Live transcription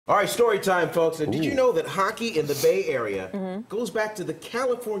All right, story time, folks. Now, did you know that hockey in the Bay Area goes back to the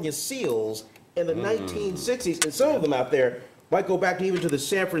California Seals in the 1960s? And some of them out there might go back even to the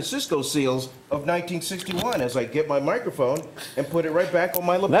San Francisco Seals of 1961 as I get my microphone and put it right back on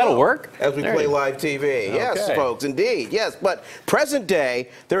my lapel. That'll work. As we play live TV. Okay. Yes, folks, indeed. Yes, but present day,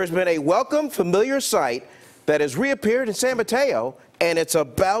 there has been a welcome, familiar sight that has reappeared in San Mateo, and it's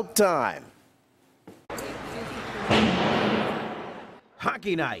about time.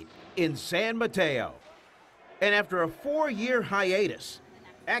 Hockey night in San Mateo. And after a 4-year hiatus,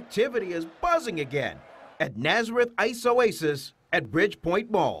 activity is buzzing again at Nazareth Ice Oasis at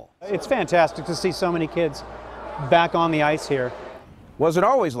Bridgepointe Mall. It's fantastic to see so many kids back on the ice here. Was it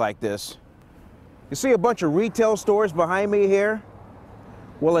always like this? You see a bunch of retail stores behind me here?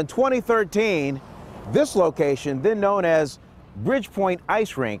 Well, in 2013, this location, then known as Bridgepointe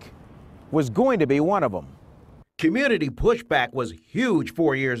Ice Rink, was going to be one of them. Community pushback was huge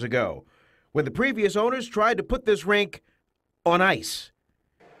 4 years ago when the previous owners tried to put this rink on ice.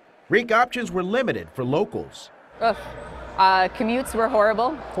 Rink options were limited for locals. Commutes were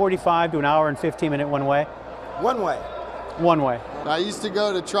horrible. 45 to an hour and 15-minute one way. One way. One way. I used to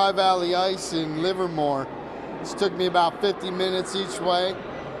go to Tri-Valley Ice in Livermore. This took me about 50 minutes each way.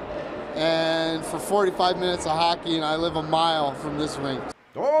 And for 45 minutes of hockey, and I live a mile from this rink.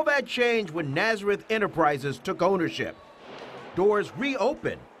 All that changed when Nazareth Enterprises took ownership. Doors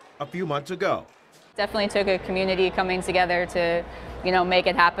reopened a few months ago. Definitely took a community coming together to, make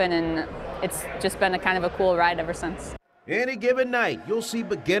it happen, and it's just been a kind of a cool ride ever since. Any given night, you'll see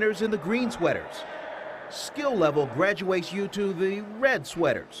beginners in the green sweaters. Skill level graduates you to the red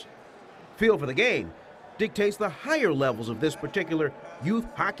sweaters. Feel for the game dictates the higher levels of this particular youth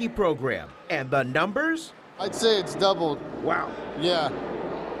hockey program. And the numbers? I'd say it's doubled. Wow. Yeah,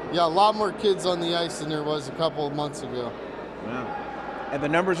 a lot more kids on the ice than there was a couple of months ago. Wow. And the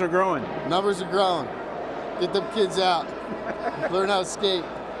numbers are growing. Numbers are growing. Get them kids out. Learn how to skate.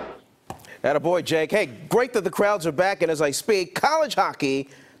 Attaboy, Jake. Hey, great that the crowds are back, and as I speak, college hockey,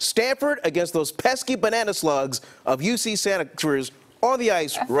 Stanford against those pesky banana slugs of UC Santa Cruz on the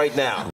ice right now.